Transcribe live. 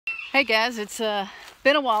Hey guys, it's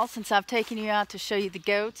been a while since I've taken you out to show you the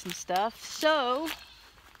goats and stuff, so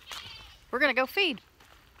we're gonna go feed.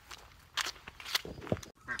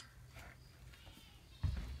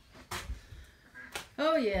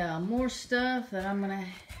 Oh yeah, more stuff that I'm gonna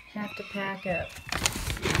have to pack up.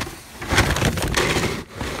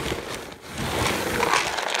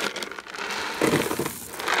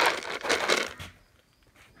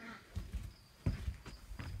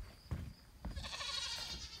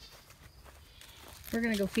 We're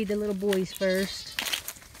gonna go feed the little boys first.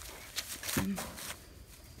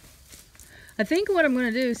 I think what I'm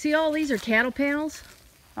gonna do, see all these are cattle panels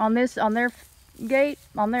on their gate,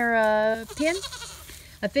 on their pen?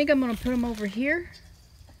 I think I'm gonna put them over here.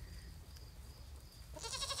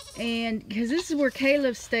 And because this is where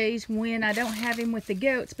Caleb stays when I don't have him with the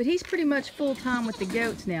goats, but he's pretty much full time with the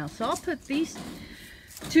goats now. So I'll put these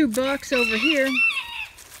two bucks over here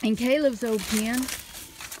in Caleb's old pen.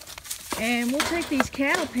 And we'll take these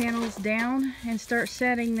cattle panels down and start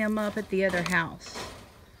setting them up at the other house.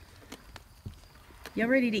 Y'all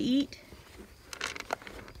ready to eat?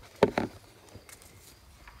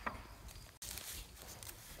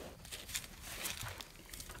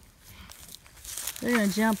 They're gonna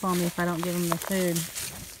jump on me if I don't give them the food.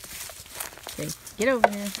 Okay, get over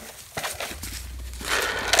here.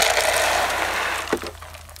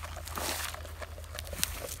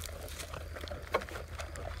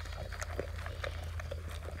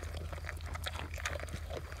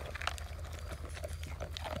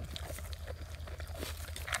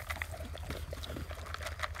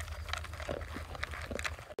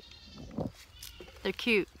 They're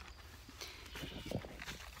cute.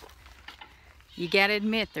 You gotta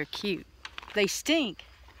admit they're cute. They stink.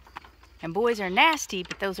 And boys are nasty,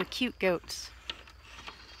 but those are cute goats.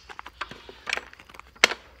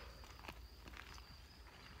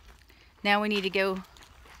 Now we need to go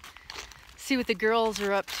see what the girls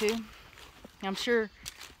are up to. I'm sure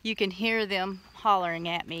you can hear them hollering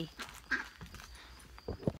at me.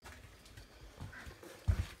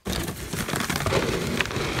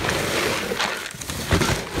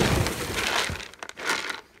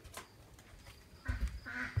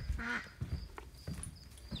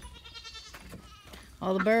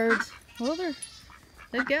 All the birds, well,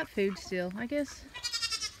 they've got food still, I guess.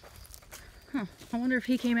 Huh, I wonder if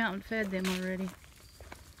he came out and fed them already.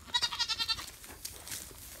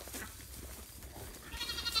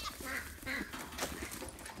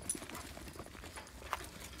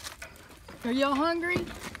 Are y'all hungry?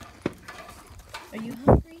 Are you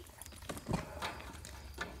hungry?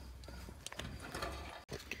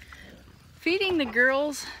 Feeding the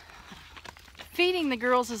girls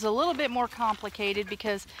is a little bit more complicated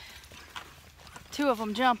because two of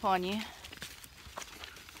them jump on you.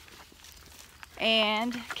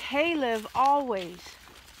 And Caleb always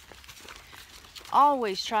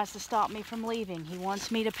tries to stop me from leaving. He wants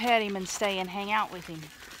me to pet him and stay and hang out with him.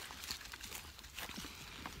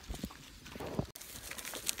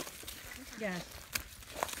 Guys,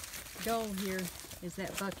 the goal here is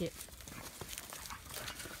that bucket.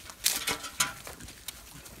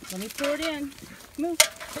 Let me pour it in. Move,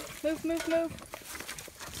 move, move, move.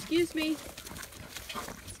 Excuse me.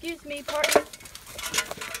 Excuse me,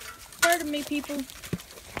 pardon me, people.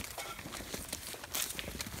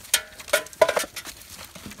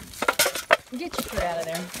 Get your foot out of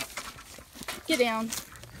there. Get down.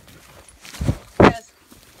 Guys.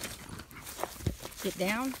 Get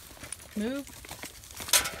down. Move.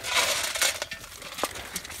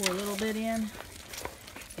 Just pour a little bit in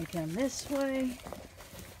and come this way.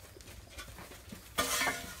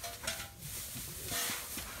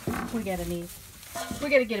 We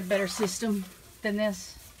gotta get a better system than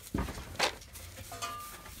this.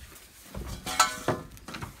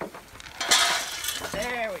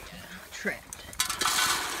 There we go. Trapped.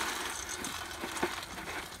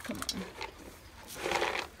 Come on.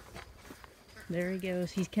 There he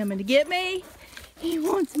goes. He's coming to get me. He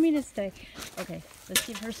wants me to stay. Okay, let's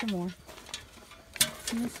give her some more.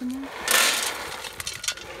 Give me some more.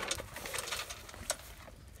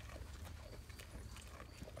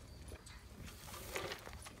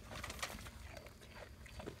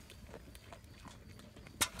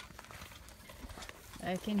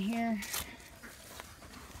 I can hear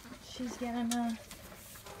she's getting enough.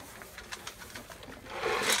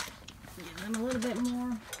 Give them a little bit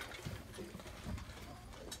more.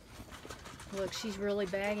 Look, she's really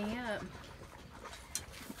bagging up.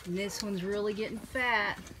 And this one's really getting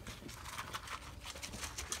fat.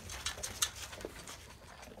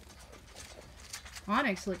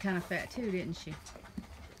 Onyx looked kind of fat too, didn't she?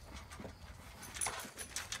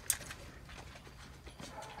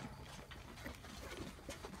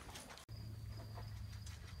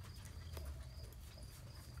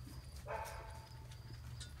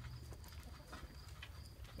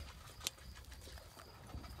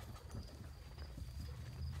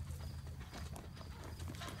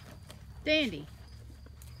 Dandy,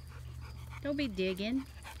 don't be digging.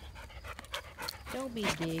 Don't be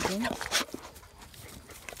digging.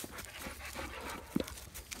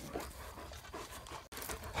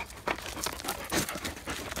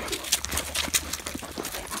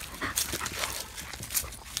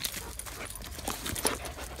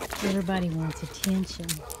 Everybody wants attention.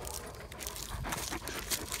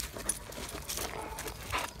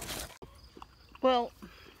 Well,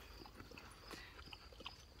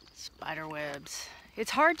 spider webs.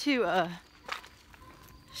 It's hard to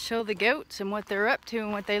show the goats and what they're up to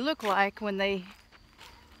and what they look like when they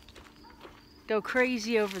go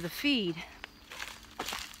crazy over the feed.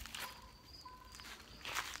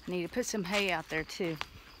 I need to put some hay out there too.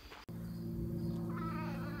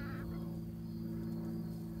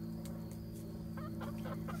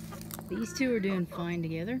 These two are doing fine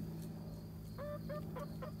together.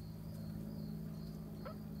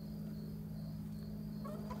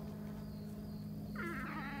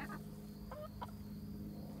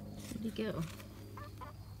 Where'd he go?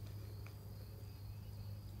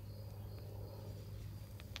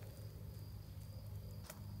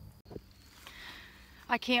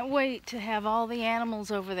 I can't wait to have all the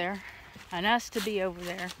animals over there and us to be over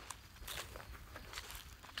there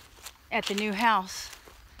at the new house.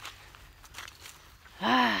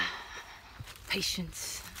 Ah,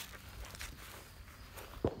 patience.